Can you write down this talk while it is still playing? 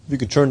If you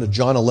could turn to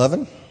John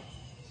 11.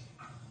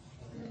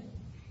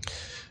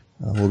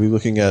 We'll be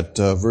looking at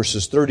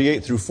verses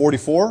 38 through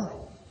 44.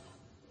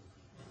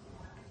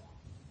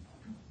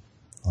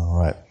 All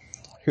right.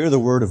 Hear the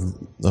word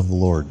of the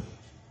Lord.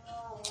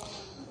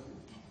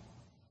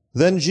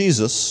 Then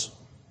Jesus,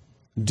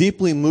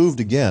 deeply moved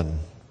again,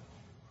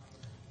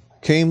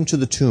 came to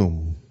the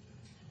tomb.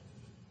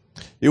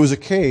 It was a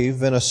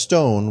cave, and a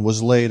stone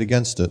was laid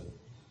against it.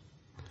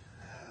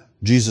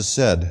 Jesus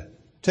said,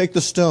 "Take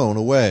the stone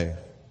away."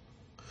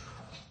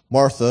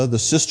 Martha, the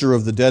sister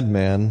of the dead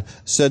man,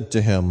 said to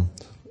him,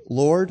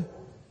 "Lord,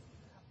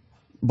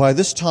 by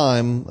this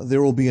time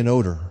there will be an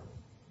odor,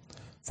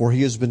 for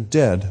he has been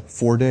dead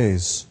 4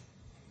 days."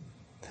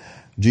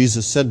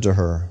 Jesus said to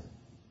her,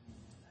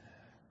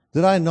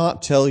 "Did I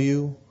not tell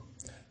you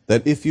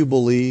that if you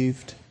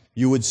believed,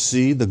 you would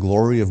see the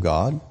glory of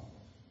God?"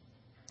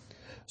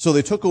 So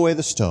they took away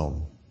the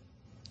stone.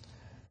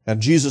 And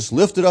Jesus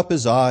lifted up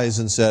his eyes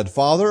and said,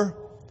 "Father,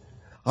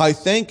 I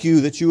thank you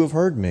that you have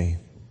heard me.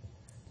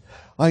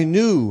 I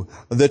knew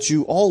that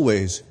you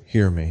always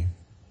hear me.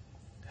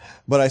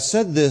 But I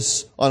said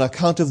this on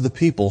account of the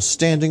people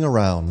standing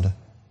around,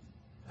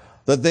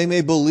 that they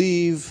may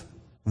believe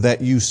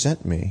that you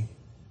sent me."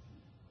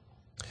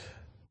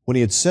 When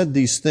he had said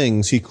these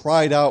things, he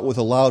cried out with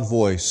a loud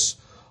voice,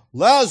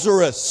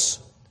 "Lazarus,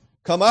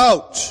 come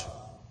out!"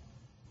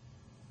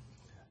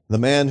 The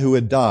man who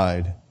had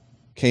died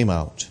came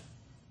out,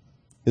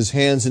 his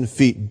hands and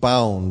feet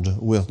bound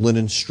with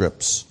linen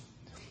strips,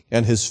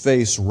 and his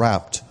face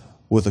wrapped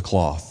with a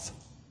cloth.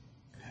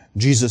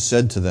 Jesus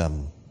said to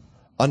them,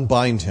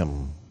 "Unbind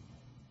him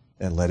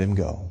and let him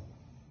go."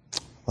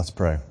 Let's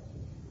pray.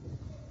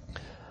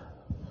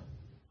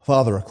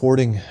 Father,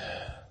 according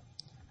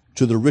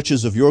to the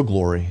riches of your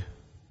glory,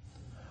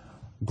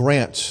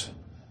 grant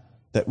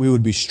that we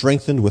would be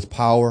strengthened with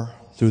power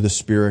through the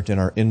Spirit in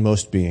our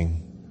inmost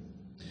being,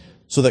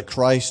 so that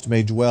Christ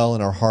may dwell in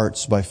our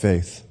hearts by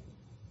faith,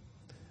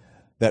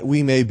 that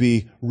we may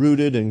be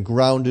rooted and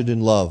grounded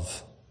in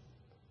love,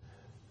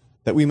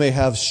 that we may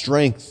have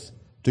strength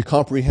to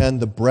comprehend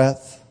the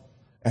breadth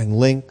and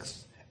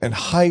length and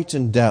height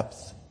and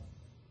depth,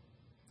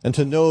 and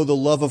to know the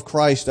love of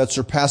Christ that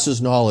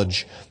surpasses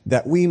knowledge,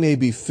 that we may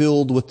be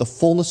filled with the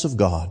fullness of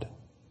God.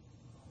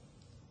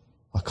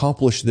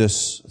 Accomplish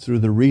this through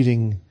the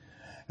reading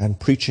and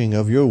preaching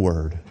of your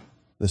word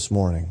this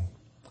morning.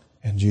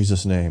 In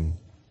Jesus' name,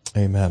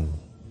 amen.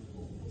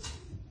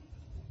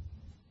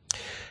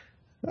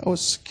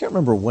 Can't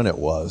remember when it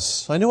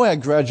was. I know I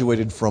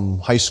graduated from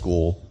high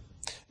school,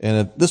 and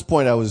at this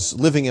point I was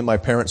living in my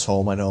parents'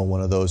 home. I know,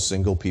 one of those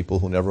single people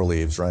who never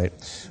leaves, right?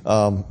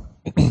 And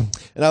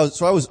I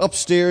was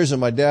upstairs, and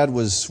my dad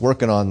was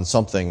working on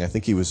something. I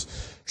think he was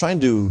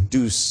trying to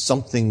do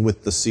something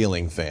with the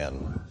ceiling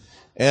fan.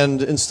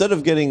 And instead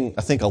of getting,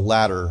 I think, a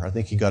ladder, I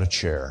think he got a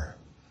chair.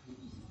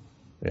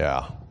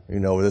 Yeah, you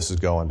know where this is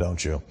going,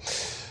 don't you?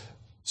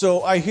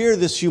 So I hear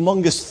this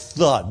humongous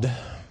thud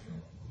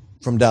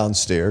from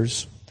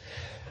downstairs.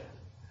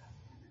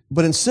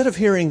 But instead of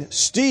hearing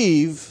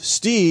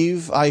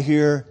Steve, I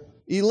hear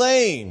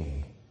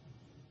Elaine,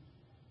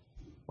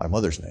 my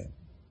mother's name.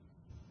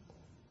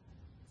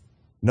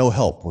 No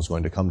help was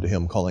going to come to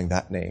him calling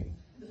that name,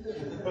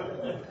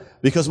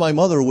 because my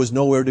mother was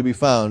nowhere to be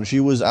found.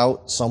 She was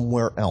out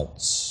somewhere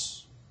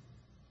else.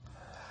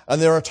 And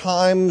there are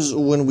times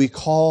when we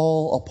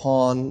call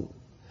upon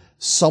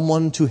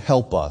someone to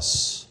help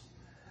us,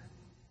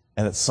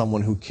 and it's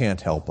someone who can't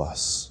help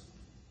us.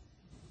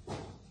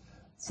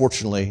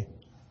 Fortunately,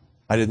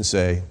 I didn't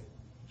say,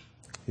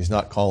 "He's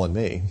not calling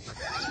me."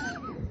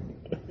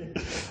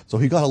 So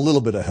he got a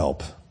little bit of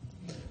help.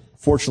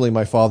 Fortunately,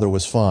 my father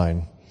was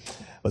fine.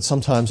 But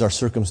sometimes our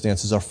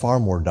circumstances are far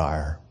more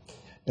dire,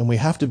 and we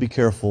have to be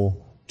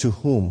careful to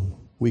whom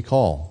we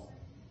call.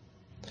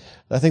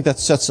 I think that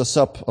sets us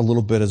up a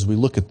little bit as we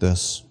look at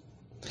this,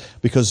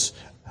 because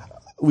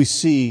we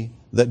see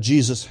that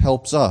Jesus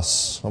helps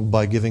us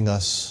by giving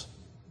us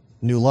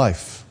new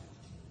life.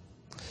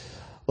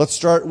 Let's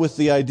start with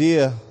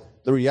the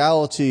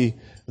reality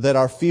that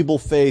our feeble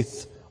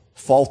faith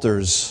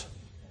falters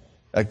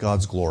at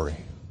God's glory.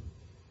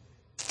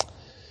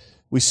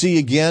 We see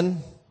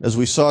again, as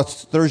we saw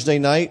Thursday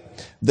night,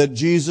 that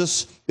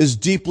Jesus is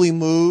deeply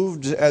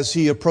moved as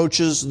he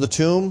approaches the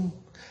tomb.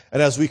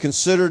 And as we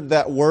considered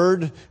that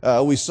word,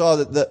 we saw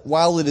that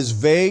while it is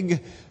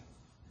vague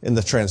in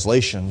the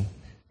translation,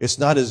 it's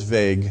not as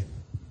vague.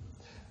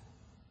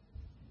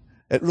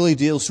 It really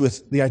deals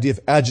with the idea of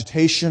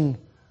agitation.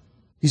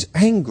 He's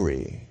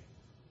angry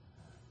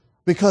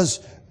because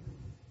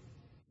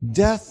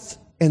death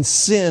and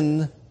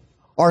sin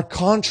are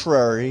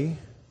contrary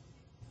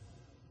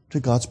to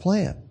God's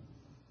plan.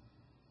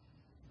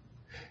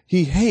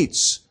 He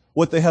hates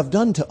what they have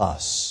done to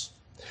us.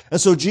 And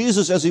so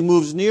Jesus, as he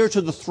moves near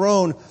to the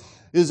throne,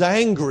 is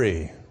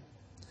angry.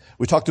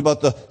 We talked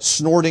about the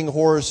snorting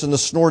horse and the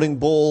snorting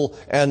bull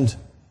and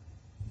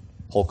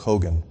Hulk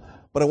Hogan.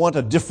 But I want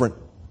a different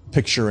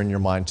picture in your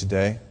mind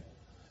today.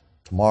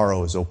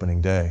 Tomorrow is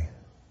opening day.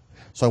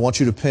 So I want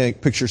you to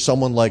picture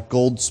someone like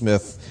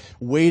Goldsmith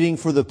waiting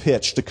for the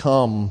pitch to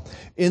come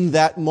in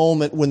that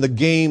moment when the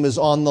game is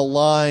on the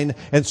line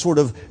and sort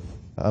of,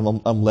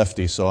 I'm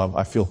lefty, so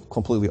I feel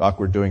completely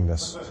awkward doing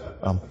this.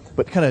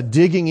 But kind of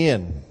digging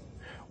in,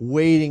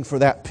 waiting for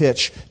that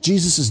pitch.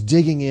 Jesus is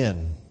digging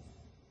in.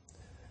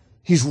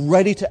 He's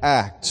ready to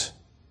act.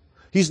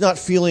 He's not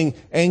feeling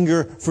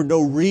anger for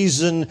no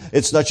reason.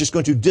 It's not just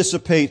going to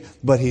dissipate,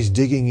 but he's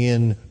digging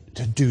in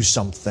to do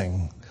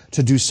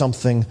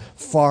something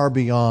far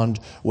beyond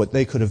what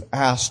they could have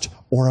asked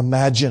or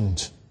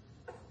imagined.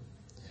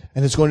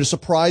 And it's going to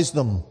surprise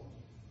them.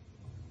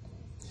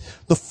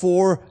 The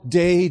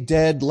 4-day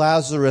dead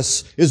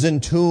Lazarus is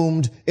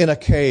entombed in a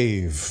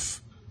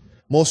cave.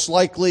 Most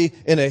likely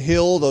in a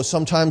hill, though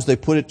sometimes they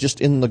put it just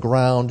in the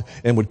ground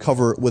and would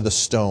cover it with a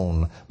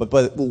stone. But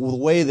by the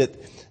way that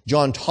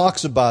John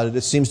talks about it,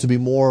 it seems to be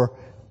more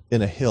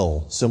in a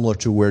hill, similar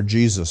to where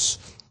Jesus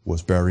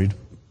was buried.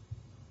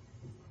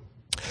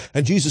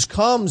 And Jesus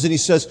comes and he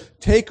says,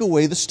 "Take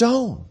away the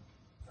stone."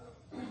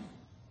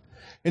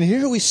 And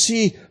here we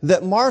see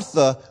that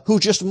Martha,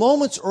 who just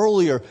moments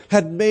earlier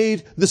had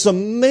made this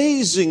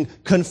amazing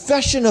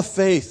confession of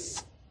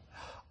faith,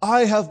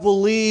 "I have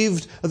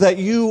believed that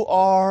you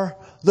are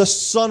the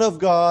Son of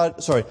God,"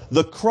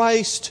 the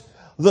Christ,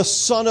 the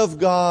Son of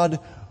God,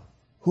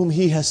 whom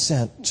he has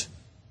sent.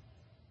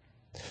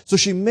 So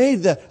she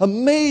made that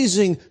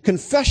amazing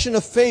confession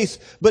of faith,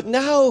 but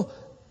now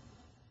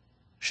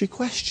she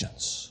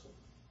questions.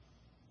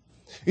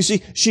 You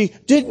see, she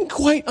didn't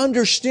quite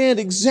understand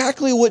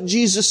exactly what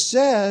Jesus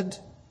said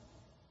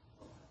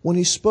when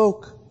he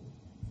spoke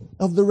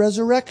of the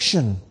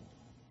resurrection.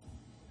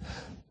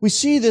 We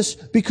see this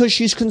because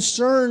she's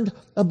concerned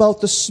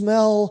about the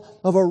smell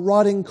of a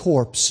rotting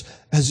corpse,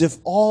 as if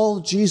all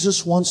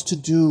Jesus wants to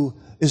do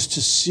is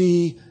to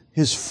see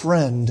his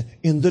friend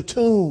in the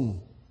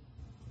tomb.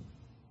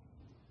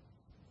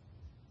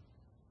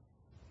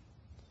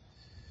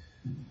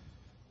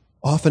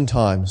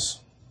 Oftentimes,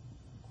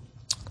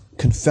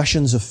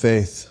 confessions of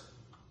faith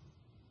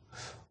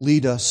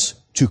lead us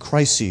to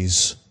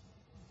crises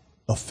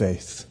of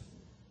faith.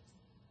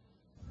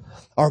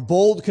 Our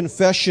bold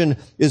confession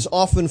is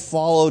often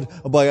followed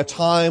by a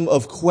time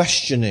of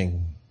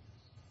questioning,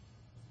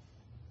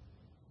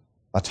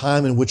 a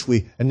time in which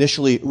we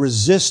initially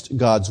resist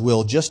God's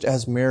will, just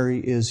as Mary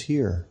is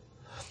here.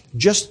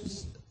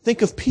 Just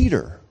think of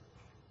Peter,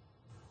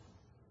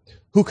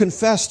 who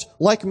confessed,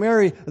 like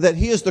Mary, that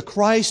he is the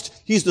Christ,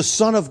 he's the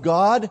Son of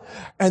God.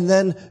 And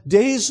then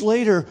days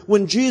later,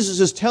 when Jesus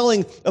is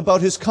telling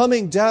about his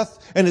coming death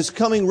and his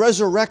coming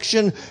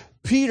resurrection,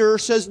 Peter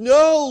says,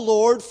 "No,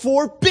 Lord,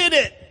 forbid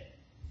it.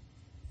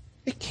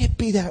 It can't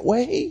be that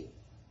way."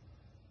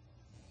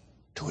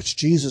 To which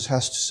Jesus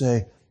has to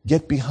say,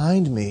 "Get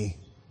behind me,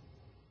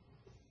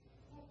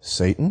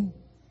 Satan."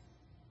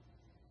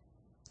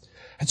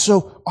 And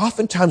so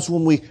oftentimes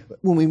when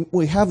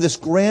we have this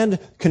grand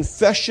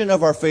confession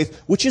of our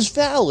faith, which is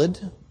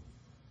valid,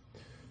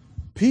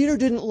 Peter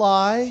didn't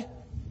lie,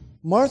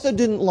 Martha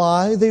didn't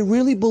lie, they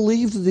really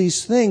believed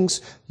these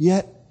things,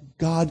 yet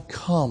God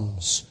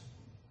comes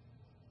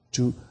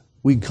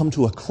we come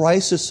to a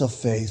crisis of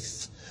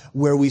faith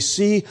where we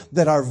see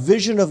that our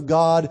vision of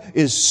God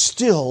is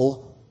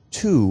still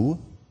too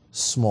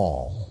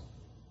small.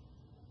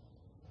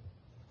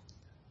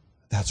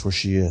 That's where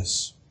she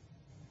is.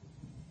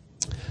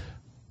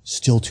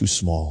 Still too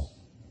small.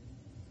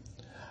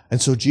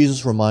 And so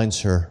Jesus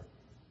reminds her.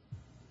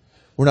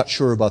 We're not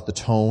sure about the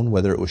tone,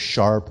 whether it was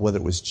sharp, whether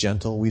it was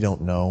gentle, we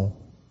don't know.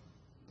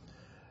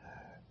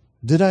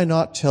 "Did I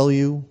not tell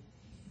you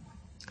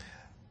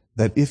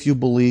that if you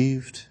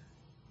believed,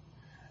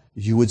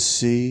 you would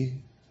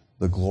see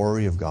the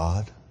glory of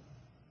God?"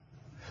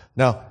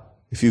 Now,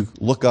 if you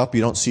look up,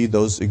 you don't see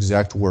those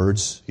exact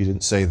words. He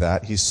didn't say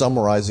that. He's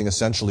summarizing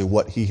essentially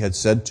what he had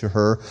said to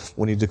her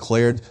when he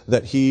declared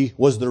that he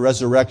was the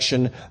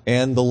resurrection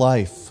and the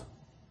life.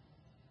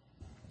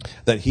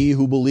 That he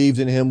who believed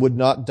in him would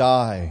not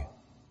die.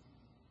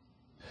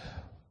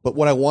 But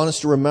what I want us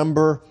to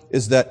remember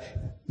is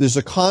that there's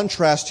a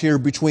contrast here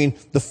between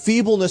the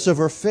feebleness of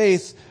her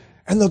faith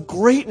and the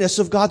greatness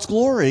of God's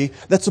glory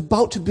that's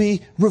about to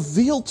be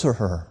revealed to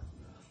her,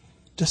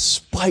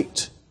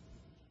 despite,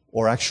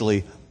 or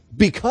actually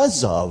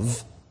because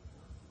of,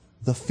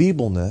 the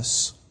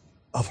feebleness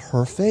of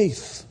her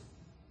faith.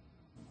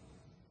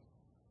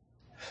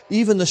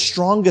 Even the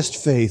strongest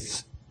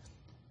faith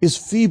is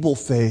feeble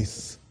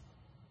faith.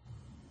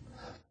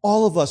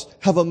 All of us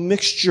have a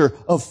mixture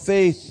of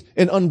faith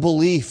and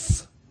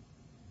unbelief.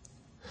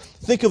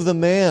 Think of the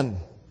man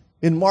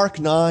in Mark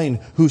 9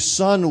 whose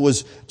son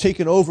was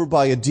taken over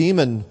by a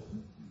demon.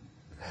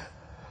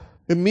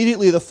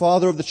 Immediately the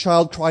father of the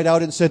child cried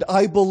out and said,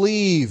 "I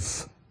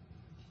believe.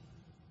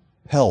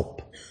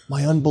 Help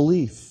my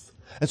unbelief."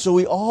 And so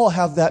we all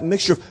have that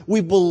mixture.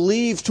 We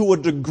believe to a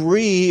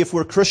degree if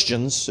we're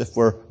Christians. If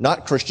we're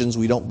not Christians,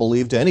 we don't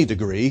believe to any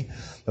degree.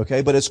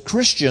 Okay, but as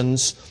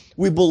Christians,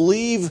 we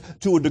believe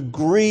to a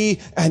degree,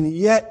 and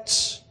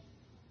yet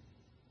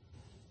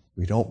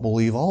We don't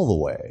believe all the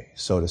way,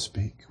 so to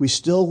speak. We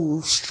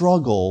still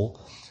struggle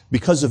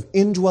because of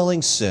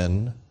indwelling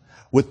sin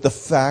with the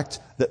fact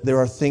that there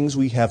are things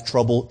we have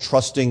trouble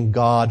trusting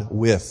God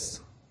with.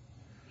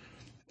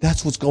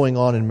 That's what's going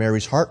on in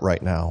Mary's heart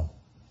right now.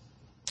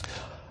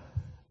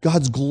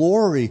 God's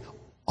glory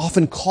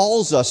often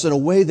calls us in a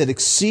way that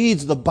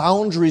exceeds the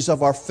boundaries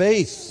of our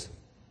faith.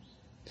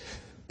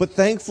 But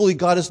thankfully,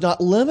 God is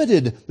not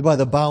limited by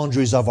the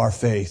boundaries of our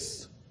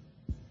faith.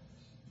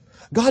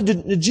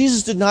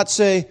 Jesus did not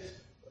say,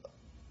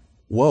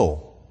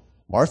 "Whoa,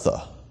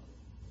 Martha,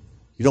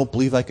 you don't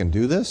believe I can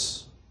do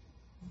this?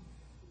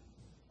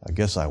 I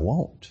guess I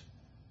won't."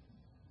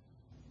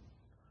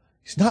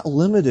 He's not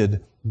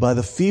limited by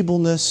the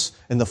feebleness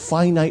and the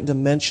finite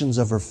dimensions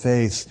of her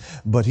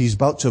faith, but he's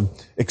about to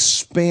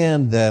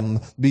expand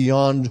them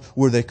beyond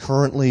where they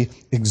currently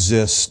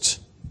exist.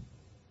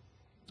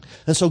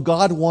 And so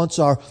God wants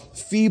our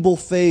feeble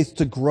faith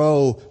to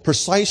grow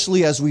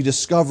precisely as we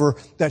discover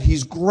that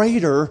he's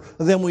greater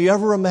than we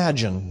ever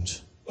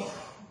imagined.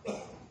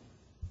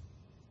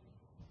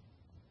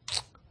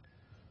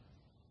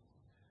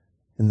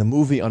 In the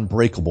movie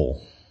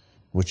Unbreakable,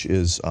 which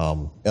is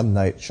M.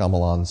 Night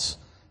Shyamalan's,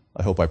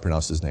 I hope I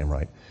pronounced his name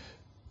right,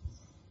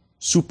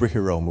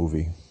 superhero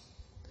movie,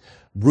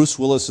 Bruce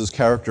Willis's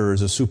character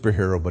is a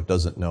superhero but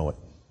doesn't know it.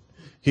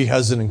 He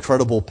has an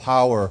incredible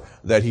power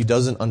that he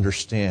doesn't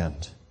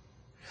understand.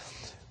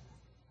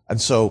 And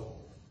so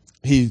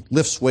he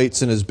lifts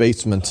weights in his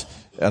basement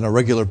on a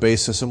regular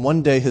basis, and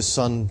one day his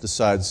son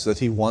decides that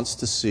he wants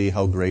to see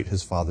how great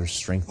his father's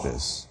strength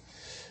is.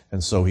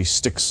 And so he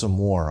sticks some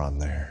more on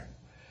there.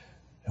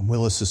 And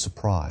Willis is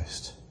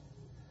surprised.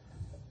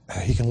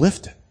 He can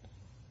lift it.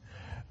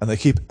 And they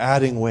keep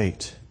adding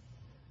weight.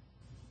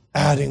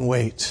 Adding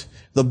weight.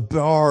 The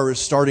bar is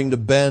starting to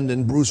bend,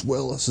 and Bruce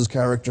Willis's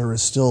character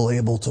is still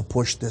able to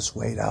push this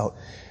weight out.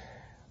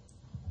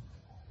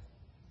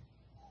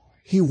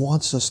 He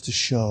wants us to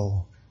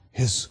show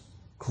his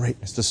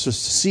greatness, to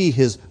see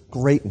his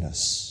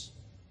greatness.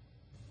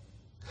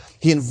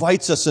 He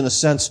invites us, in a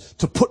sense,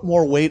 to put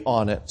more weight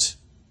on it,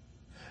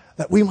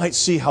 that we might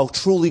see how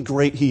truly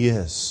great he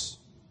is.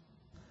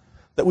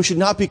 That we should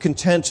not be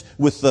content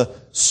with the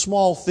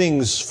small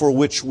things for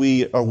which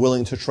we are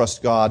willing to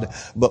trust God,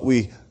 but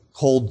we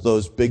hold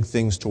those big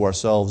things to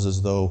ourselves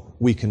as though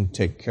we can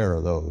take care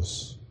of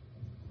those.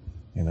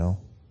 You know?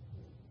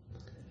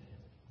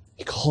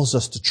 He calls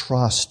us to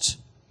trust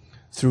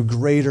through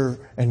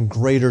greater and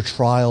greater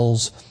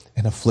trials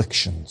and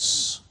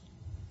afflictions.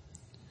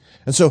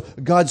 And so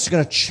God's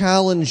going to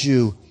challenge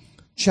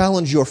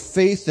your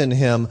faith in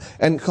him,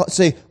 and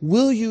say,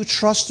 will you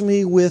trust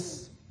me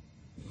with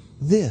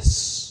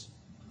this,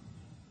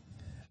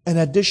 in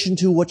addition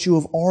to what you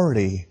have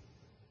already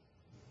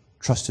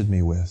trusted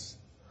me with?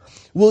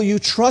 Will you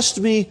trust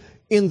me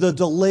in the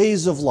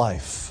delays of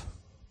life?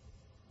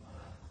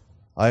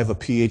 I have a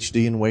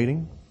PhD in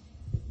waiting.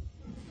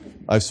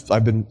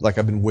 I've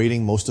been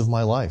waiting most of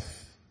my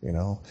life, you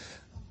know.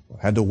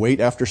 Had to wait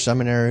after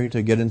seminary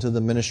to get into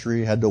the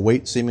ministry, had to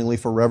wait seemingly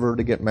forever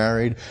to get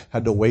married,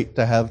 had to wait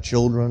to have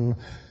children.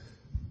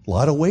 A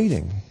lot of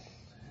waiting.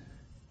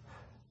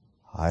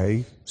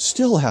 I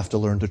still have to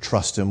learn to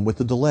trust him with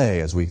the delay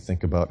as we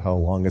think about how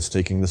long it's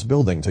taking this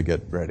building to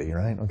get ready,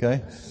 right?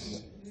 Okay?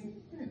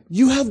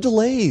 You have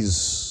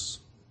delays.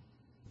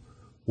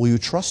 Will you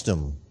trust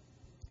him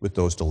with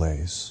those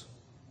delays?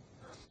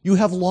 You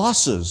have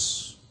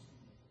losses.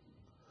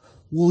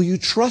 Will you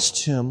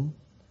trust him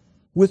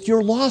with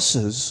your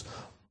losses?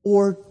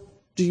 Or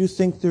do you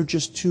think they're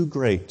just too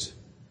great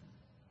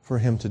for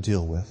him to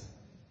deal with?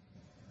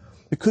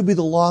 It could be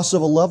the loss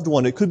of a loved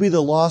one. It could be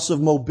the loss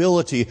of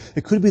mobility.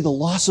 It could be the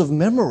loss of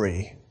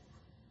memory.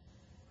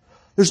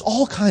 There's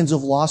all kinds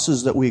of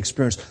losses that we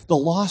experience. The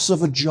loss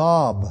of a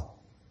job.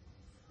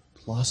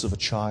 The loss of a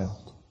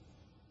child.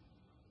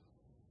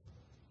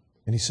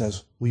 And he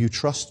says, will you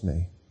trust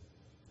me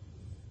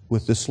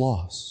with this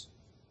loss?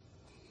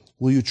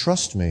 Will you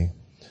trust me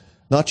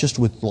not just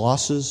with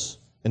losses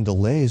and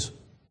delays,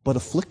 but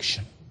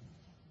affliction?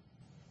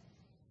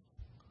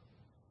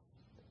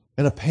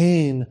 And a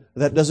pain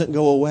that doesn't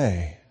go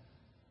away.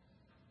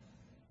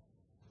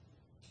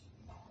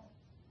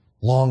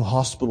 Long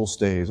hospital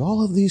stays,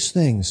 all of these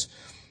things.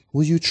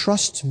 Will you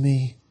trust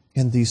me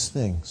in these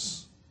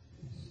things?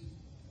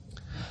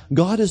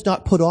 God is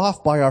not put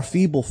off by our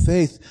feeble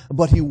faith,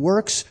 but he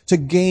works to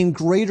gain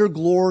greater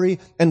glory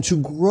and to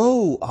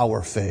grow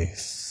our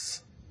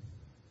faith.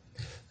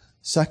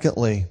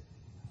 Secondly,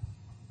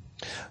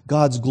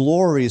 God's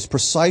glory is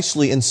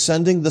precisely in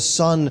sending the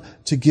Son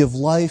to give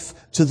life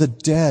to the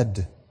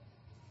dead.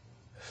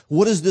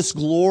 What is this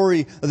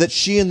glory that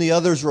she and the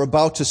others are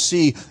about to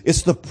see?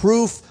 It's the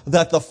proof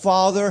that the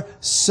Father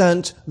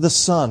sent the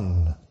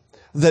Son,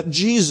 that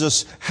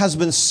Jesus has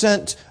been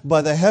sent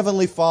by the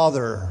Heavenly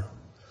Father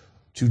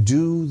to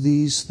do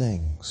these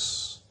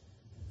things.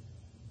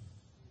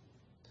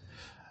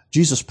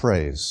 Jesus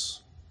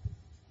prays,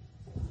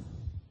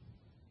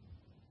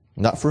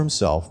 not for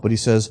himself, but he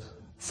says,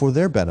 for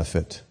their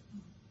benefit.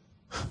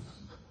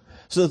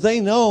 so that they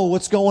know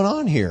what's going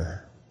on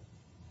here.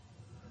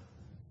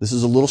 This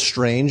is a little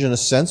strange in a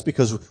sense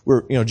because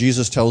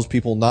Jesus tells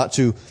people not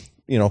to,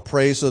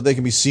 pray so that they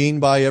can be seen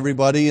by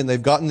everybody and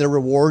they've gotten their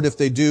reward if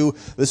they do.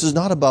 This is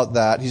not about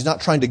that. He's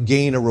not trying to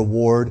gain a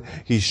reward.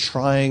 He's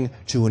trying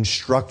to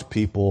instruct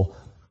people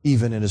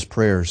even in his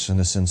prayers in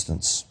this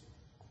instance.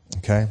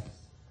 Okay?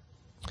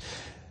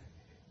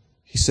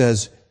 He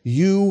says,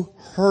 "You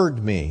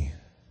heard me."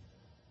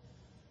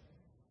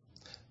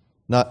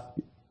 Not,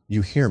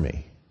 "You hear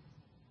me."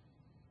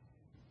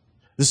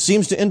 This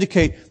seems to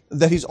indicate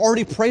that he's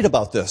already prayed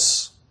about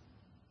this.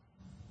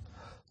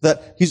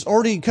 That he's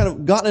already kind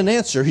of gotten an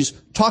answer. He's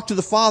talked to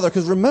the Father.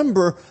 Because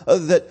remember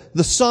that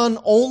the Son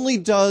only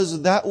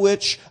does that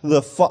which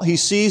he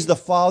sees the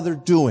Father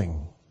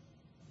doing.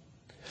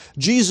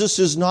 Jesus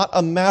is not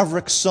a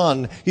maverick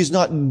son. He's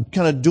not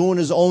kind of doing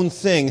his own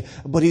thing,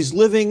 but he's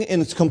living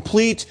in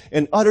complete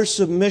and utter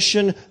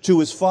submission to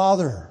his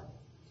Father.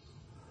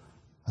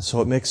 And so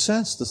it makes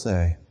sense to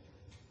say,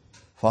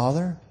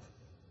 "Father,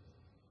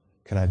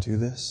 can I do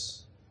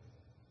this?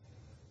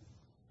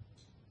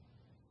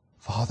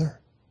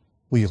 Father,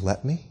 will you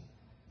let me?"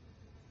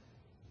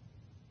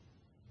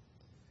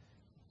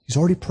 He's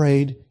already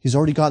prayed. He's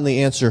already gotten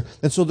the answer.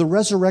 And so the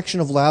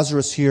resurrection of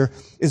Lazarus here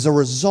is a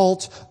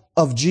result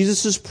of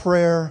Jesus'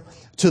 prayer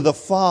to the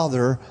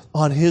Father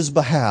on his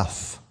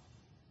behalf.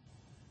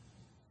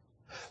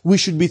 We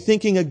should be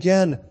thinking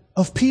again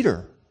of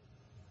Peter.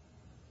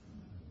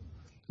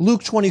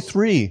 Luke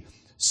 23,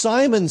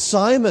 "Simon,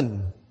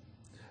 Simon,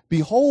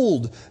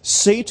 behold,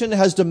 Satan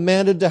has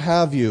demanded to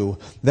have you,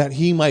 that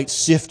he might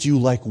sift you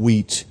like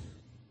wheat.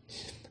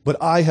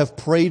 But I have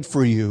prayed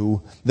for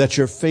you, that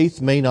your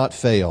faith may not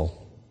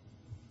fail.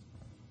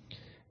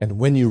 And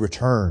when you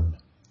return,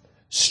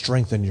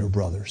 strengthen your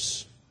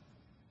brothers."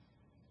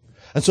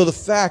 And so the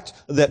fact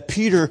that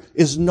Peter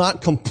is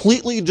not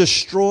completely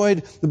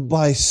destroyed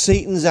by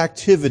Satan's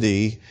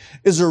activity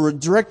is a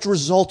direct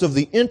result of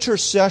the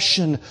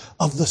intercession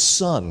of the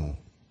Son.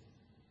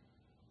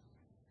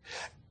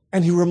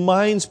 And he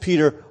reminds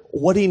Peter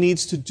what he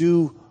needs to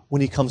do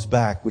when he comes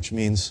back, which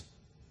means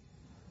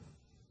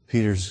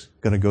Peter's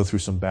going to go through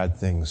some bad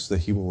things that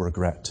he will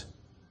regret.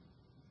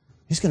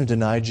 He's going to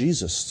deny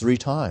Jesus 3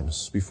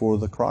 times before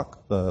the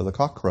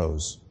cock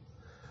crows.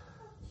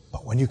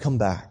 But when you come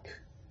back,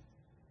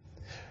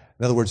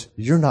 in other words,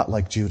 you're not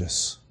like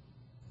Judas,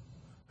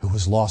 who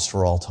was lost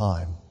for all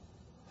time.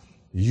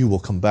 You will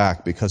come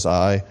back because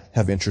I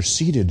have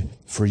interceded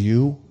for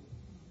you.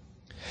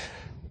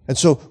 And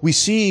so we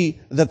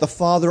see that the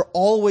Father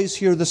always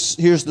hears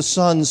the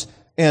Son's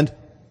and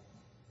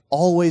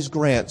always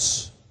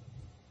grants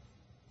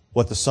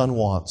what the Son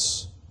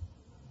wants,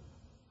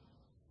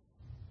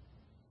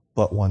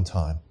 but one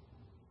time.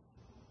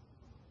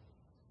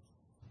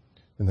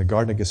 In the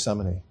Garden of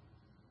Gethsemane,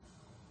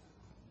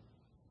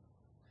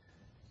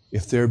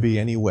 "If there be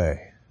any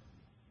way,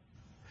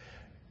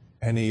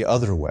 any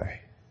other way."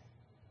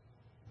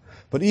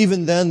 But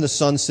even then the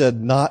Son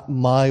said, "Not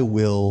my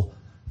will,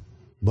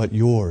 but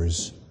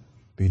yours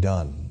be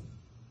done."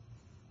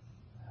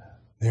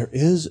 There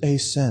is a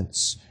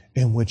sense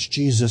in which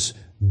Jesus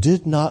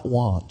did not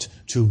want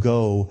to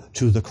go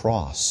to the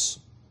cross.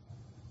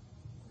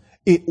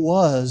 It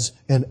was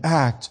an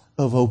act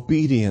of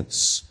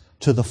obedience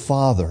to the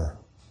Father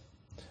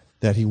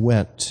that he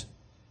went.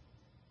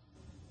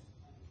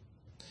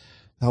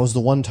 That was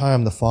the one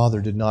time the Father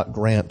did not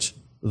grant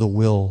the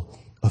will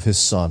of his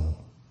Son.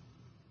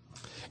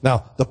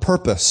 Now, the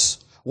purpose.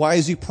 Why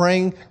is he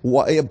praying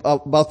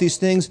about these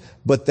things?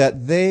 "But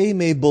that they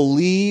may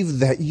believe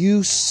that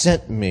you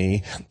sent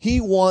me."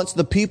 He wants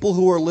the people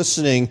who are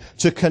listening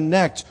to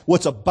connect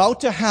what's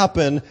about to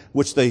happen,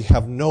 which they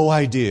have no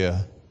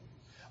idea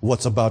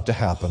what's about to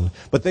happen.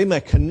 But they may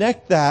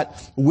connect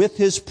that with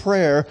his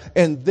prayer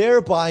and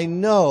thereby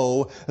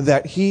know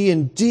that he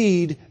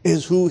indeed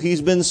is who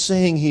he's been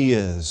saying he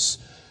is.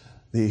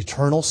 The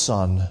eternal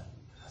Son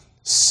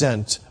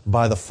sent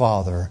by the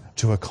Father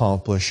to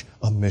accomplish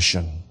a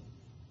mission.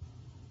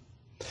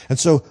 And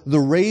so the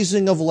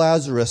raising of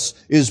Lazarus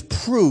is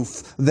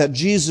proof that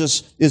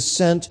Jesus is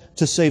sent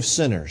to save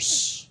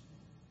sinners.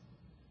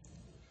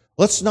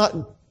 Let's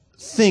not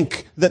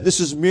think that this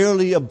is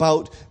merely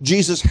about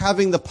Jesus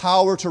having the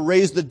power to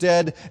raise the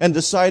dead and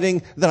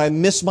deciding that I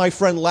miss my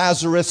friend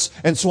Lazarus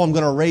and so I'm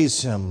going to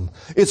raise him.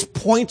 It's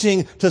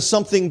pointing to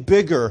something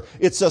bigger.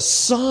 It's a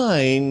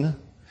sign.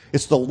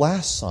 It's the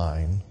last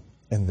sign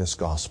in this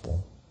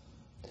gospel.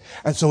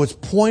 And so it's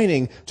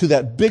pointing to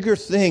that bigger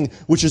thing,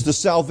 which is the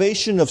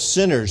salvation of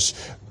sinners.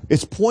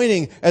 It's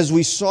pointing, as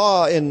we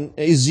saw in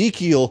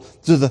Ezekiel,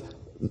 to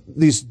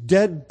these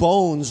dead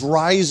bones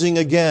rising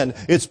again.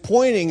 It's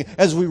pointing,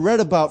 as we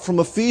read about from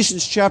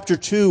Ephesians chapter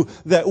 2,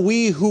 that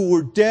we who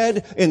were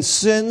dead in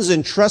sins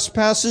and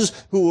trespasses,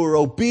 who were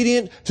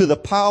obedient to the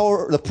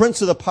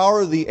prince of the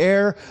power of the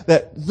air,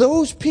 that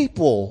those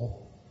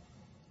people,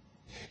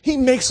 he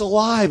makes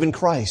alive in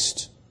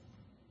Christ.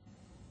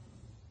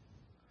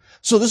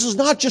 So this is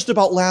not just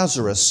about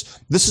Lazarus.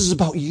 This is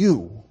about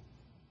you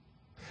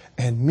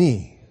and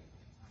me.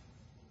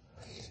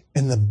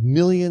 and the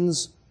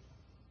millions,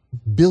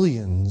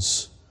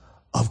 billions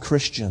of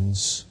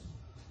Christians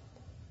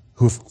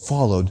who have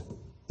followed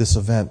this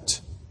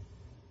event.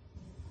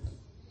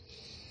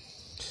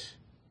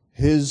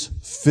 His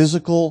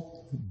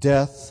physical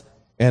death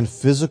and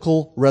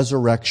physical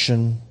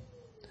resurrection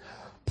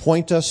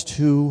point us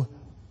to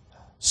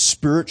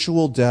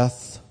spiritual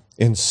death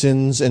in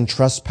sins and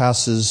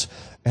trespasses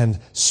and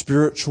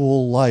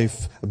spiritual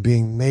life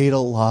being made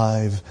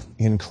alive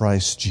in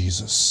Christ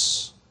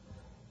Jesus.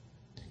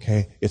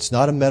 Okay? It's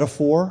not a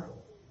metaphor.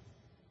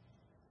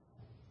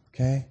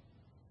 Okay?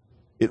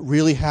 It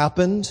really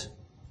happened.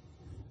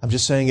 I'm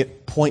just saying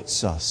it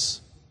points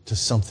us to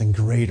something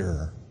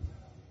greater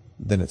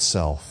than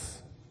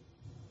itself.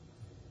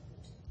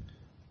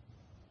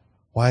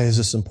 Why is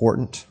this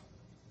important?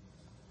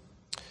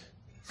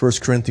 1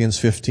 Corinthians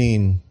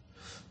 15,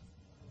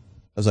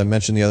 as I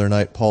mentioned the other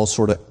night, Paul's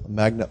sort of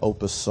magna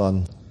opus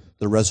on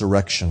the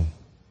resurrection,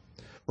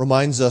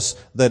 reminds us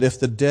that if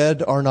the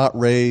dead are not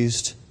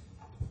raised,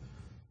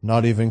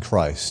 not even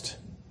Christ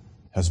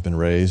has been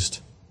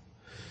raised.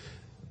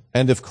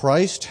 And if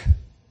Christ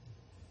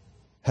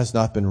has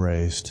not been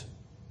raised,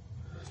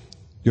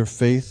 your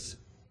faith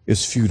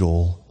is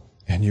futile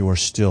and you are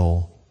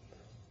still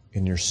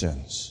in your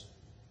sins.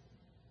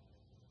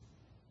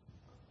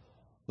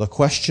 The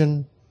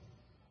question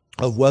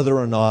of whether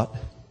or not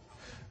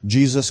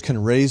Jesus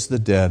can raise the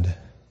dead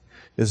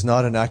is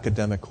not an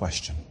academic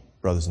question,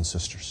 brothers and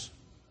sisters.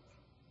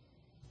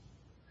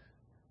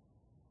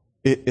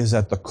 It is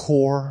at the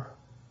core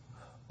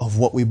of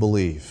what we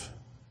believe.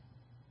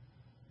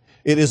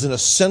 It is an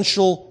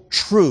essential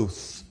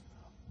truth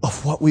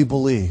of what we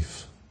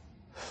believe.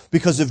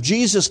 Because if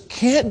Jesus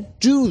can't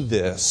do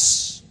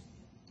this,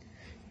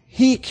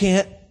 He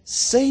can't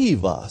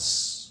save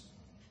us.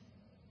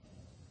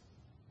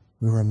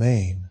 We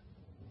remain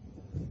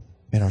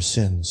in our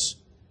sins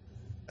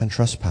and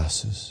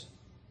trespasses.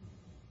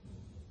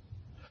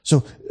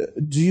 So,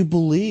 do you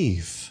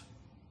believe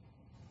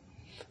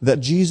that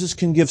Jesus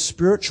can give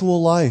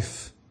spiritual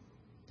life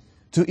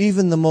to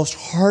even the most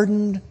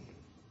hardened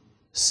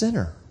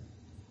sinner?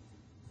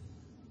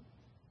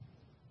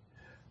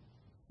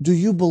 Do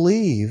you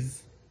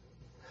believe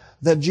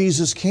that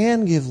Jesus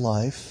can give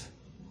life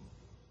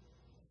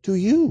to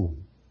you?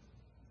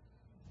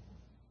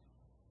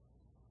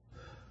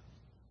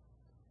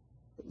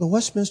 The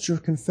Westminster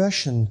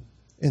Confession,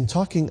 in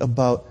talking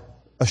about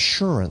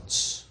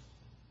assurance,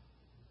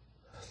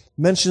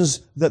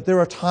 mentions that there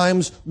are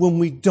times when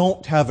we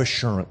don't have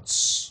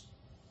assurance.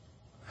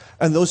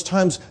 And those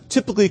times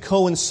typically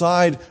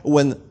coincide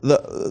when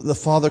the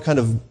Father kind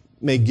of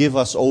may give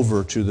us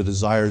over to the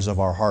desires of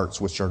our hearts,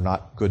 which are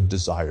not good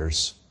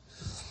desires.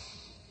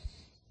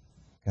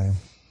 Okay?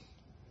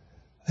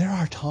 There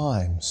are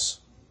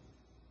times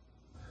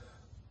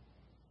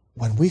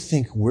when we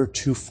think we're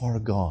too far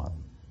gone.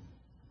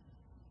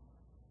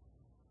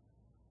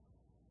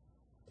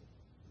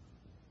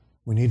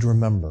 We need to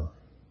remember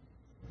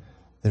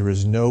there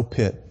is no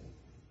pit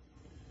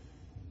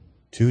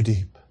too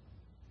deep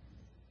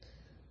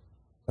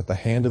that the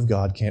hand of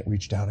God can't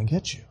reach down and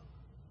get you.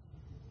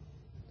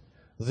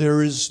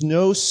 There is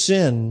no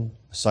sin,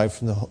 aside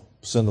from the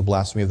sin of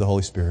blasphemy of the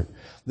Holy Spirit,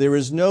 there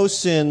is no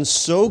sin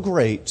so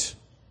great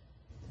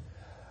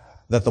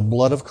that the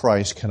blood of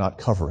Christ cannot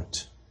cover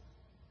it.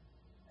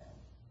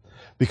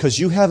 Because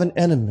you have an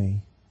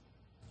enemy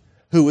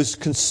who is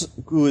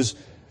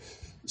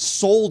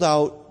sold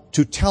out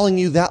to telling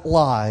you that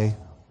lie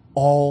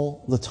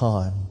all the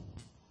time.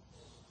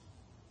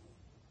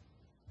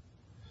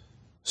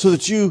 So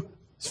that you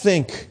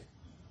think,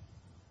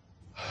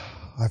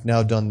 I've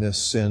now done this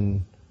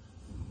sin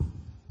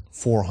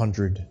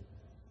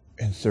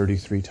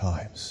 433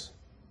 times.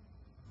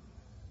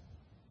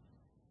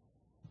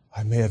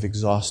 I may have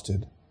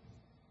exhausted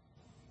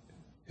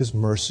His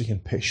mercy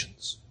and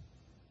patience.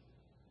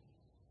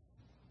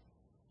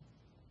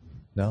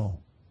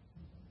 No,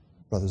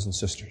 brothers and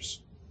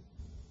sisters.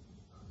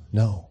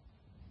 No.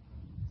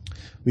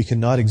 We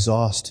cannot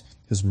exhaust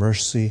His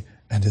mercy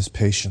and His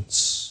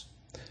patience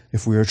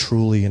if we are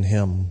truly in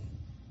Him.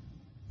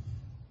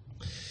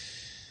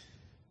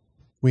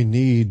 We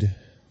need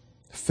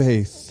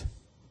faith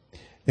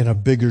in a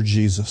bigger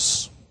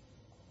Jesus.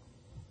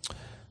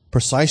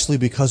 Precisely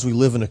because we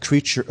live in a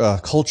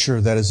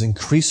culture that is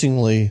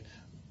increasingly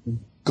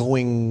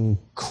going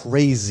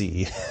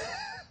crazy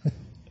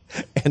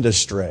and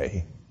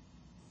astray.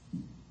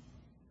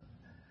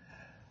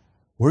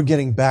 We're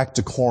getting back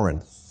to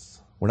Corinth.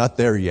 We're not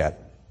there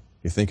yet.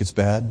 You think it's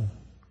bad?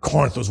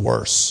 Corinth was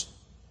worse.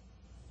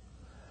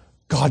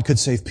 God could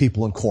save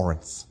people in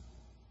Corinth.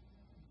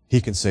 He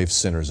can save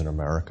sinners in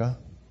America.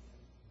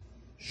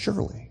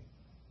 Surely.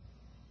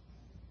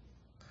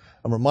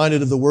 I'm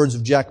reminded of the words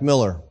of Jack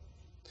Miller.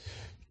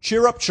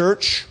 Cheer up,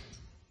 church.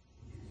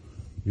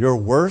 You're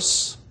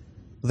worse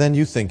than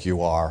you think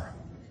you are.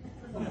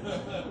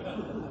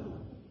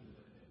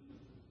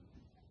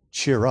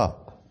 Cheer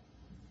up.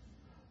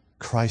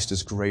 Christ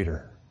is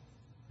greater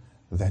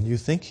than you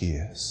think He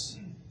is.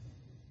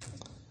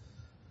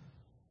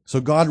 So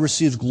God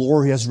receives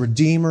glory as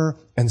Redeemer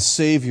and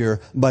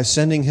Savior by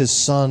sending His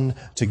Son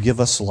to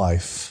give us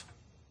life.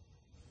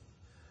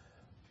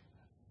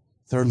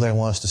 Thirdly, I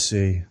want us to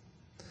see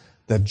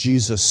that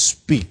Jesus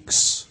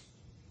speaks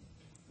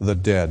the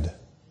dead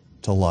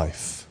to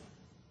life.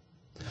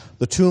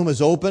 The tomb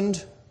is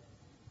opened.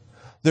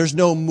 There's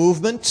no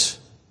movement.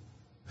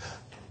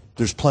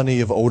 There's plenty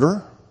of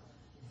odor.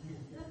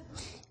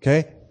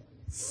 Okay?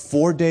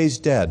 4 days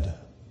dead.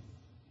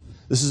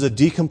 This is a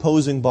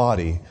decomposing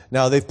body.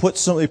 Now they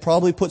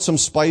probably put some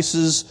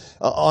spices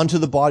onto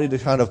the body to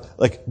kind of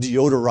like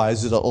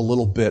deodorize it a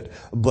little bit,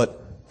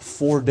 but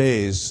 4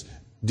 days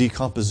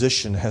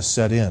decomposition has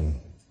set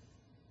in.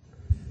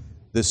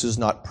 This is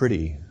not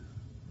pretty.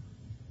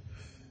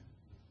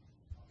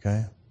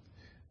 Okay?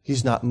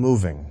 He's not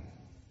moving.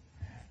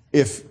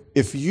 If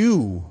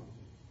you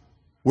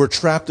were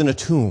trapped in a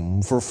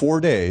tomb for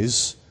 4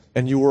 days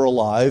and you were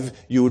alive,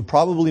 you would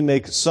probably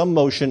make some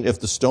motion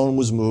if the stone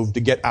was moved to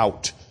get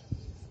out.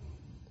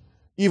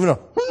 Even a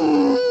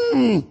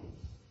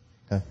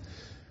okay.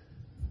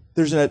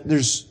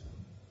 There's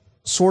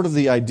sort of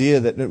the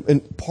idea that,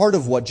 and part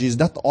of what Jesus,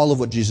 not all of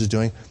what Jesus is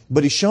doing,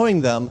 but He's showing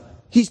them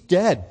He's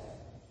dead.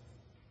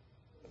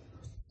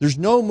 There's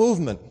no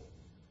movement.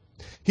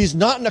 He's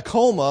not in a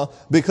coma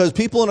because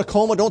people in a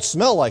coma don't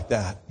smell like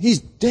that.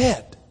 He's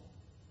dead.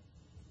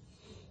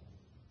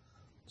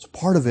 It's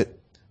part of it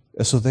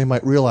so they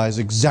might realize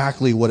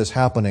exactly what is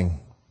happening.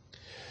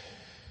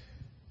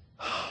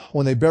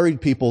 When they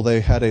buried people, they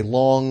had a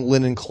long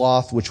linen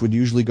cloth which would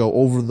usually go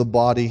over the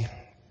body,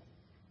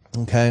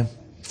 okay,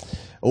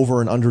 over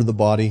and under the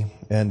body,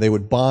 and they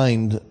would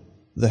bind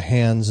the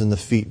hands and the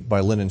feet by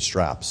linen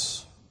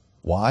straps.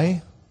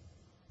 Why?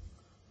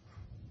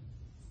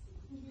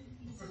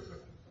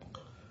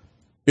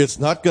 It's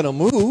not going to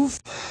move.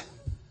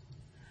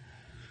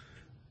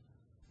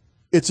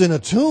 It's in a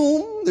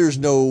tomb. There's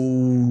no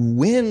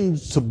wind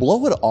to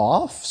blow it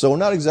off. So we're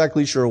not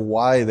exactly sure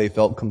why they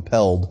felt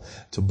compelled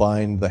to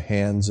bind the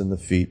hands and the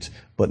feet.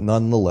 But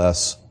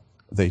nonetheless,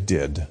 they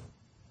did.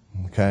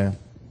 Okay?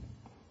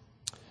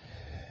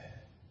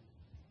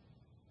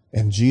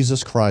 And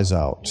Jesus cries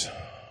out,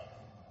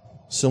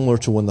 similar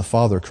to when the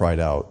Father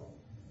cried out,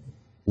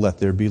 "Let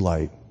there be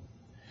light."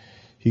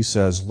 He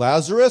says,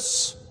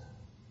 "Lazarus,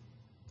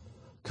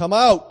 come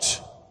out."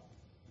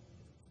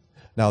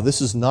 Now, this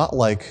is not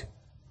like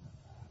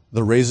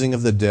the raising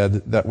of the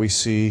dead that we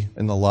see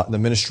in the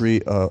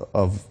ministry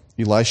of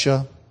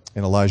Elisha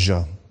and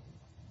Elijah.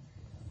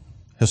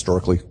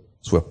 Historically,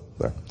 swift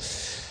there.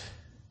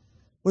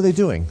 What are they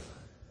doing?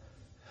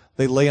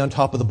 They lay on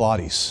top of the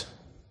bodies.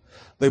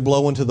 They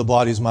blow into the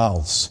bodies'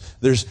 mouths.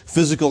 There's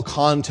physical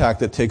contact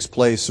that takes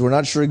place. We're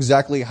not sure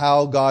exactly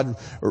how God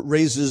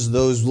raises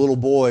those little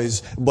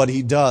boys, but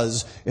He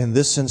does. In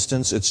this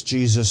instance, it's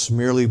Jesus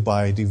merely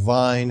by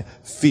divine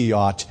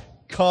fiat.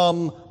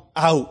 Come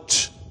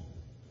out.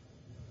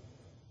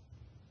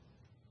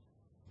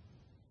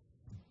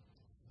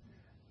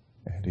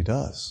 And He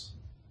does.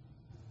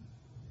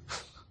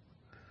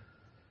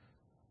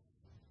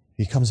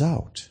 He comes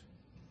out.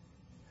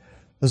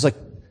 It's like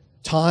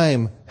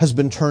time has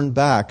been turned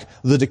back.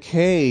 The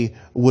decay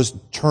was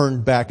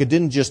turned back. It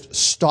didn't just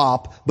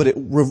stop, but it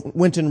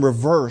went in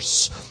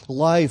reverse.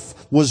 Life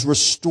was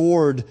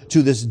restored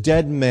to this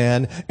dead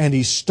man, and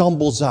he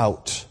stumbles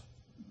out.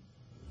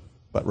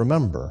 But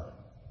remember,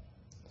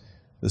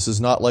 this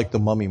is not like the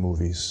mummy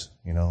movies,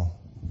 you know.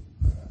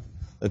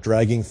 The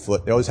dragging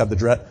foot. They always have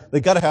they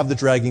got to have the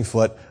dragging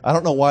foot. I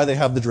don't know why they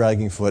have the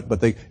dragging foot,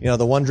 but the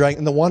one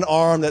dragging, the one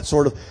arm that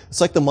sort of, it's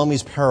like the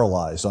mummy's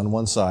paralyzed on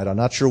one side. I'm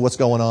not sure what's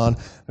going on,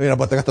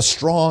 but they got the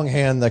strong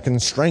hand that can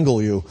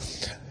strangle you.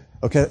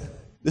 Okay?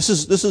 This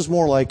is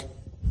more like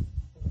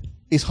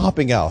he's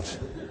hopping out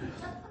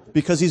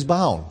because he's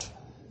bound.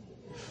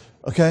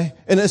 Okay?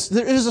 And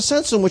there is a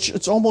sense in which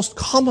it's almost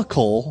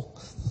comical.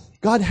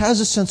 God has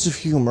a sense of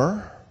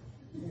humor.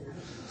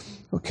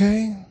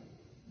 Okay?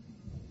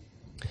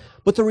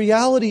 But the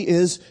reality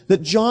is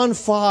that John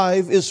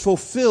 5 is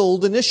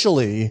fulfilled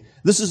initially.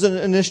 This is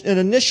an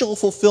initial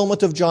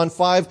fulfillment of John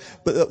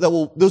 5, but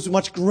there's a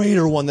much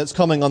greater one that's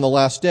coming on the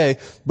last day.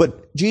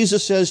 But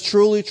Jesus says,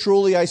 "Truly,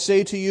 truly, I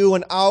say to you,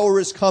 an hour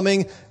is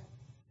coming,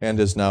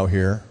 and is now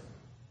here,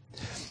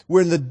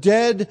 when the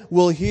dead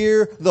will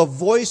hear the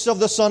voice of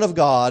the Son of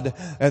God,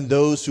 and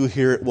those who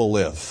hear it will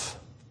live."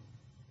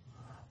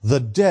 The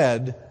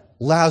dead,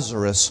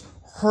 Lazarus,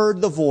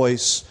 heard the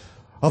voice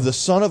of the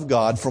Son of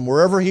God from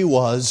wherever he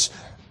was,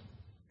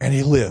 and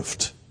he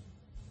lived.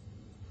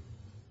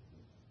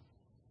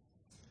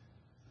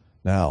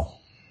 Now,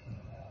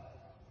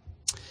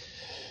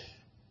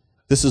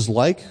 this is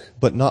like,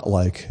 but not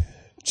like,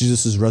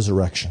 Jesus'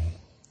 resurrection.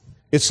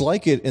 It's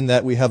like it in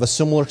that we have a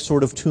similar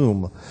sort of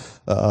tomb,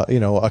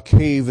 a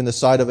cave in the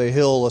side of a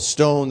hill, a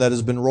stone that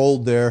has been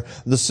rolled there,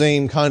 the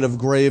same kind of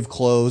grave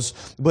clothes,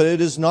 but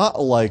it is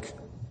not like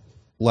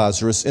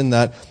Lazarus in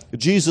that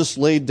Jesus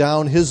laid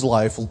down his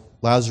life.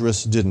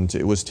 Lazarus didn't.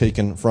 It was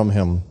taken from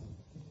him.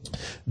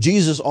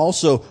 Jesus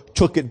also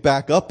took it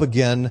back up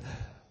again.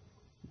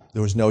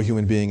 There was no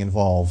human being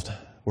involved.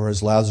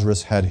 whereas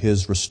Lazarus had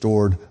his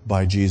restored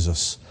by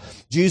Jesus.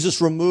 Jesus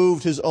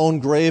removed his own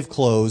grave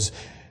clothes,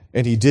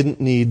 and he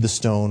didn't need the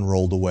stone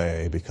rolled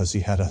away because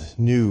he had a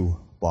new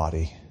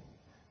body.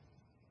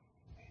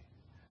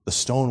 The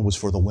stone was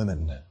for the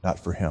women, not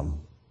for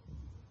him.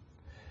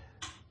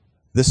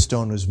 This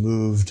stone was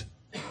moved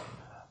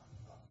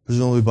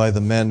presumably by the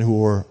men who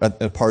were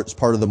at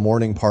part of the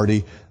mourning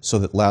party so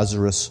that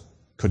Lazarus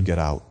could get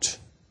out.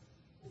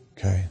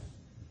 Okay?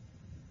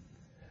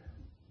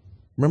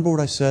 Remember what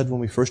I said when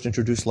we first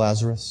introduced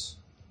Lazarus?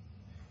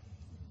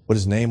 What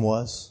his name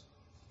was?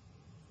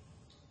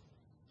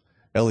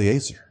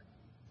 Eleazar.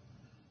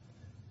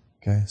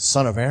 Okay?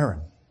 Son of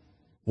Aaron.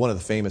 One of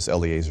the famous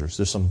Eleazars.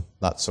 There's some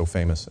not so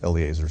famous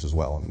Eleazars as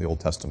well in the Old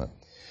Testament.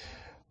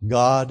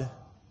 God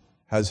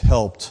has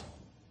helped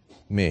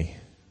me.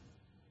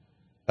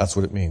 That's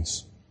what it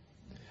means.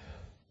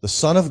 The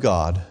Son of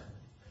God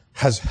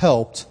has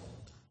helped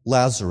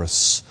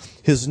Lazarus.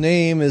 His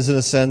name is, in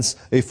a sense,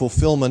 a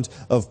fulfillment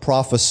of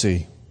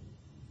prophecy.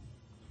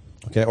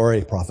 Okay, or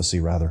a prophecy,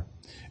 rather.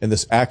 And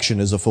this action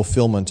is a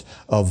fulfillment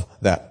of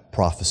that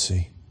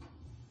prophecy.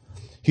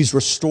 He's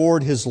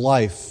restored his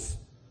life.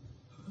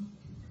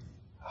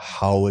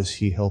 How has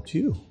he helped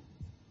you?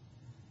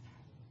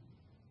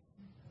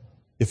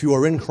 If you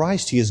are in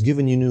Christ, he has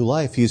given you new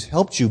life. He has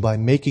helped you by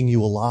making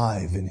you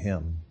alive in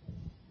him.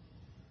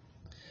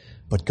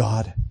 But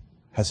God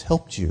has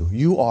helped you.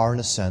 You are, in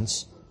a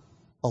sense,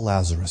 a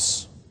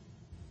Lazarus.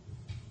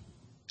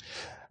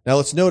 Now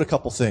let's note a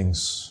couple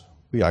things.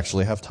 We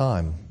actually have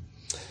time.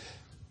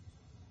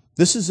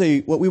 This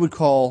is what we would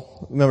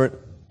call, remember,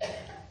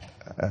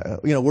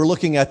 we're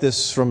looking at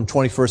this from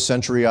 21st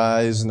century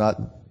eyes, not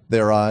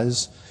their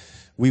eyes.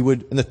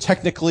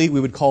 Technically, we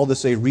would call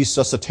this a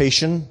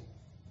resuscitation,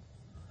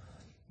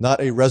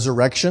 not a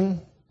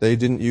resurrection. They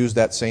didn't use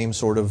that same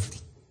sort of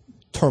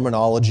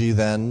terminology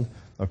then,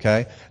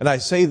 okay? And I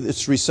say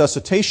it's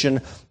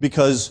resuscitation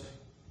because,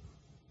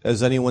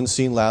 has anyone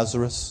seen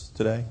Lazarus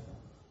today?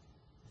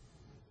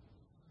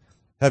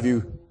 Have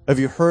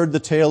you heard the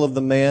tale of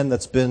the man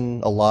that's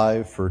been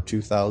alive for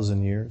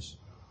 2,000 years?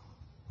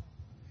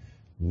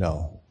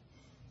 No.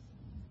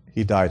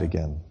 He died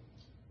again.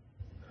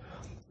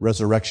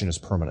 Resurrection is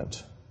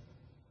permanent.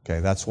 Okay,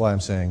 that's why I'm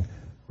saying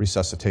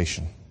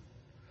resuscitation.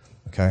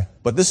 Okay?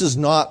 But this is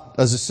not,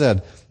 as I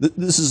said,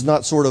 this is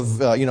not sort of,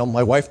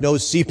 my wife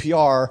knows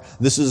CPR.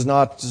 This is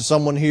not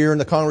someone here in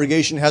the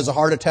congregation has a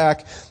heart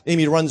attack.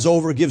 Amy runs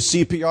over, gives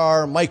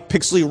CPR. Mike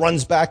Pixley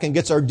runs back and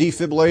gets our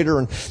defibrillator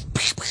and,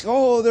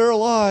 oh, they're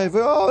alive.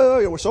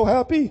 Oh, we're so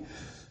happy.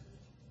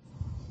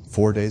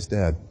 4 days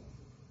dead.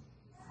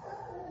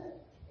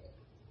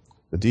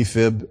 The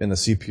defib and the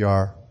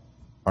CPR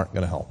aren't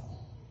going to help.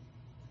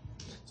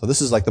 So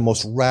this is like the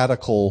most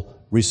radical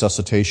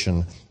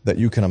resuscitation that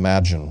you can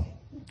imagine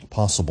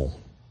possible.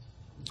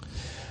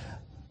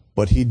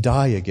 But he'd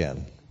die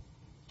again.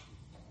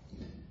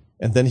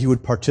 And then he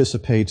would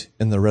participate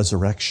in the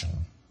resurrection.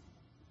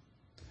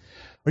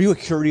 Are you a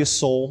curious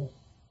soul?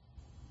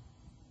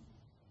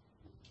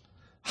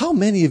 How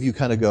many of you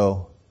kind of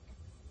go,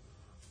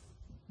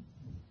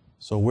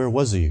 so where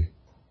was he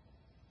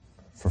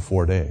for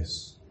 4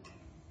 days?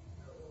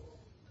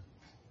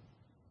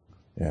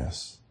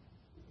 Yes.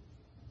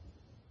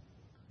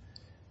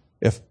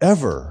 If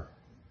ever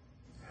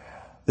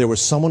there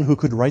was someone who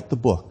could write the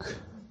book,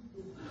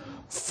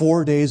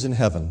 4 days in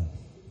heaven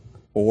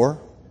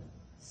or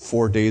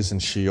 4 days in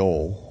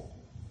Sheol,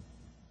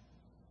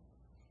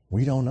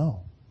 we don't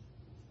know.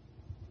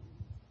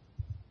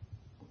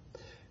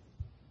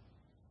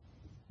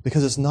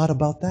 Because it's not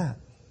about that.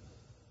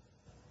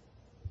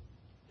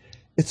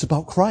 It's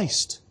about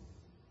Christ.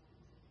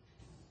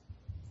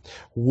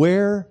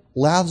 Where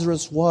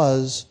Lazarus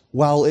was,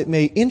 while it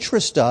may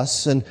interest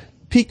us and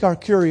pique our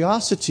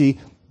curiosity,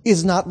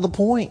 is not the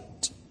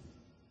point.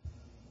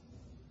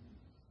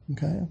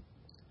 Okay?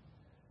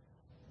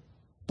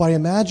 But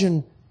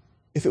imagine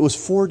if it was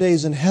 4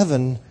 days in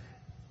heaven,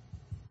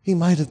 he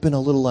might have been a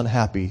little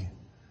unhappy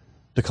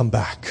to come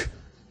back.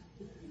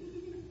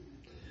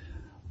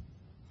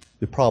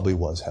 It probably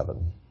was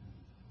heaven.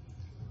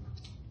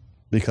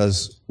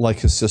 Because, like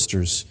his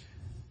sisters,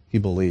 he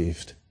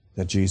believed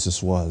that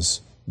Jesus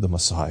was the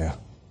Messiah.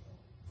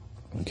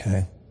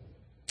 Okay?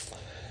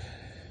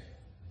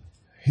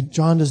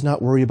 John does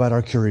not worry about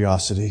our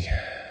curiosity.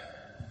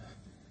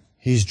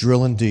 He's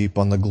drilling deep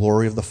on the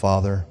glory of the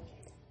Father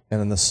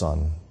and in the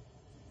Son.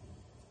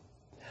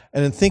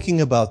 And in thinking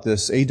about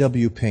this,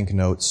 A.W. Pink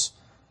notes,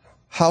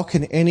 how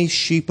can any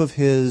sheep of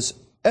his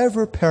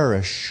ever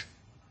perish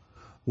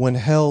when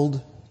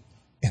held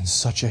in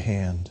such a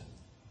hand?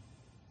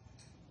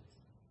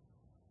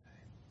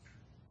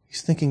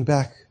 He's thinking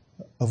back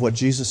of what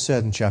Jesus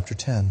said in chapter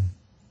 10.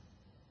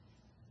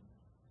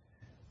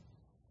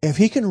 If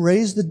he can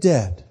raise the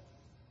dead,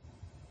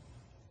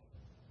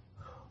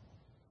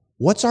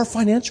 what's our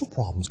financial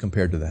problems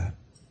compared to that?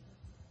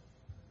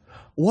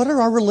 What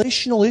are our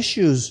relational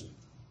issues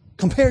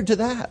compared to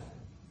that?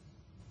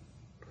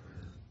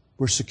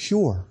 We're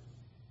secure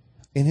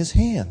in his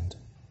hand.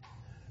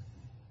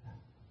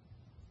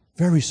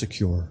 very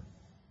secure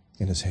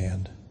in his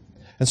hand.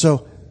 And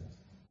so,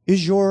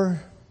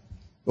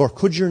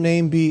 could your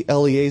name be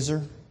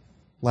Eliezer,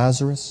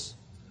 Lazarus?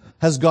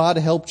 Has God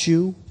helped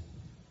you?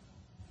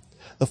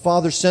 The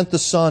Father sent the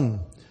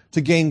Son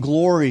to gain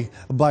glory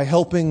by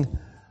helping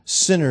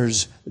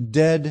sinners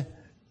dead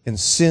in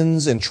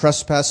sins and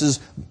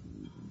trespasses,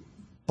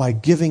 by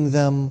giving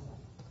them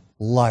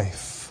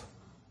life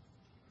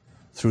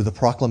through the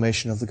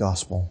proclamation of the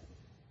gospel.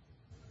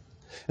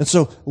 And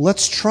so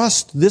let's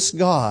trust this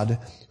God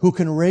who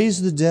can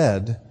raise the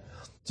dead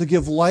to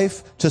give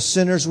life to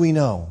sinners we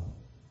know.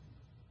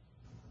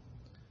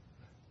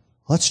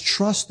 Let's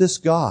trust this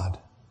God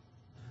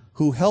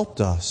who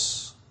helped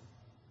us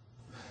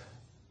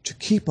to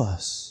keep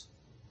us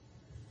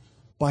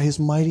by His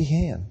mighty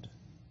hand,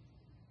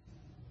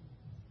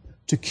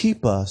 to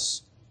keep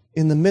us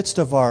in the midst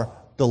of our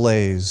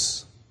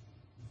delays,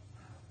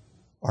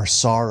 our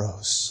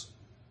sorrows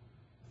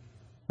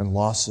and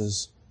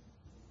losses,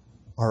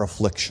 our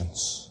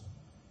afflictions.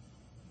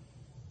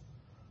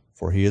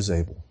 For He is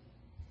able,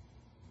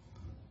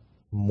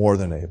 more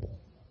than able.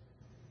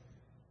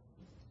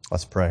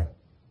 Let's pray.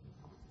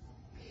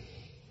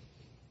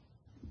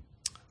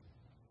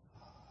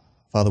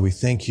 Father, we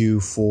thank You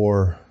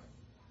for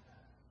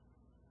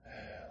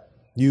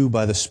You,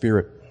 by the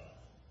Spirit,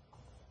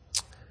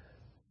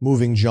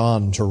 moving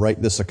John to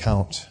write this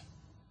account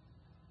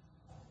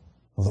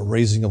of the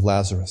raising of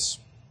Lazarus,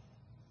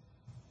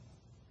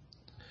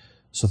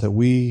 so that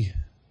we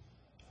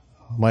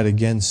might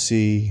again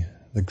see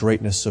the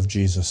greatness of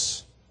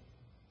Jesus,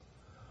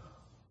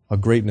 a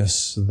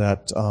greatness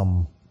that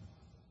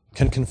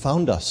can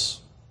confound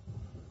us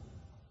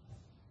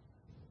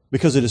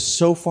because it is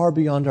so far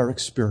beyond our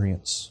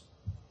experience.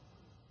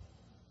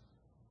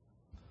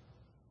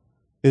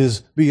 It is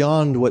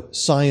beyond what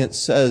science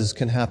says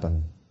can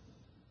happen.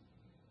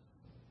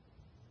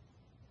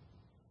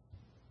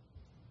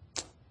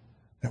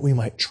 That we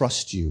might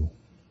trust You,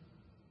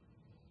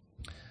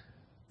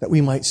 that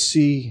we might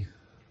see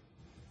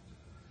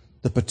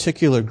the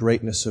particular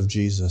greatness of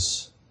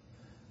Jesus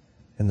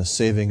in the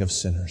saving of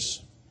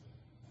sinners.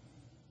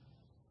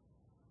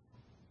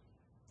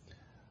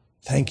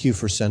 Thank You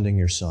for sending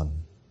Your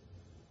Son.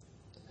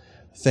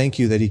 Thank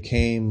You that He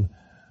came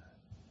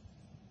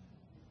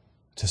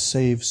to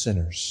save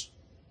sinners,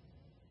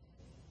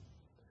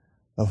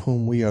 of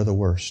whom we are the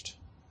worst.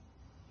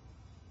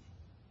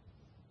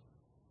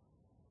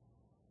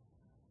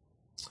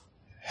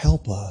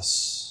 Help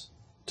us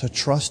to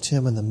trust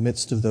Him in the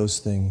midst of those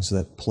things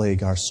that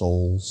plague our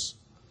souls,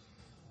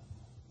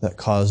 that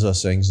cause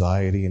us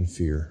anxiety and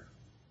fear.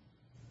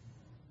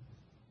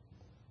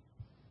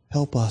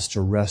 Help us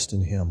to rest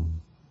in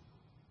Him,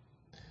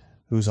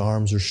 whose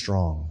arms are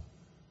strong,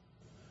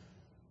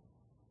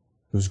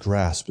 whose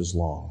grasp is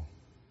long.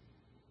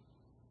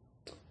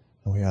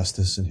 And we ask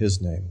this in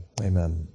His name. Amen.